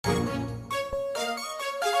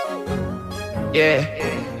Yeah.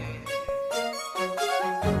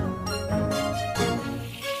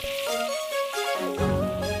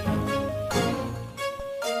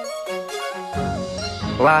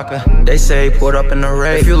 Glocka, they say pulled up in the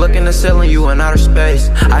Wraith. If you look in the ceiling, you in outer space.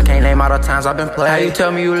 I can't name all the times I've been played. How you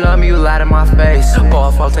tell me you love me, you lied in my face.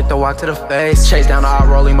 Ball fall, take the walk to the face. Chase down the eye,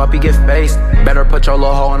 roll him up, he get faced. Better put your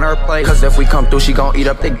little hoe in her place, cause if we come through, she gon' eat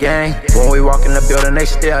up the gang. When we walk in the building, they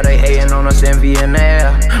stare. They hating on us, envy in the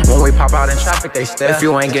air. When we pop out in traffic, they stare. If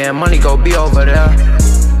you ain't getting money, go be over there.